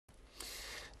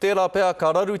Tērā pea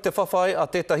ka raru te whawhai a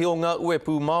tētahi o ngā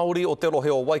uepu Māori o te rohe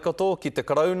o Waikato ki te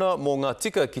karauna mō ngā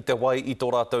tika ki te wai i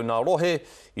tō rātou ngā rohe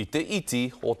i te iti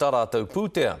o tā rātou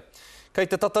pūtea. Kei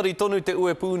te tatari tonu te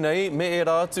uepu nei me e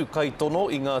rā atu kai tono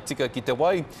i ngā tika ki te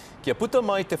wai kia puta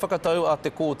mai te whakatau a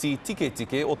te kōti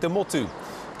tike o te motu.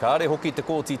 Ka are hoki te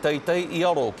kōti teitei i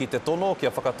aro ki te tono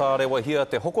kia whakatārewa hia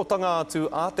te hokotanga atu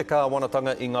a te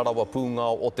kāwanatanga i ngā rawa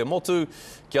pūngao o te motu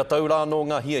kia taurāno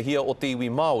ngā hia o te iwi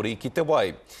Māori ki te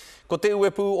wai. Ko te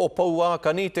uepu o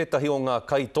Pouakani tētahi o ngā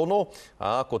kai tono,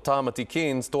 ko Tamati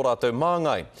Cairns tō rātou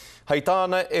māngai. Hei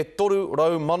tāna e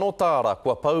 300 tāra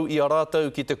kua pau i a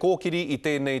rātou ki te kōkiri i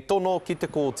tēnei tono ki te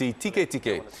kōti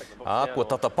tike. Kua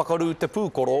tata pakaru te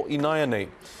pūkoro i naia nei.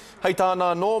 Hei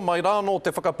tāna no, mai rāno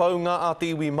te whakapaunga a te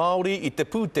iwi Māori i te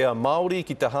pūtea Māori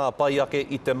ki te hāpai ake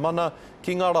i te mana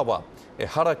ki ngā rawa. E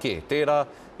harake tērā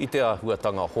i te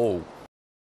āhuatanga hou.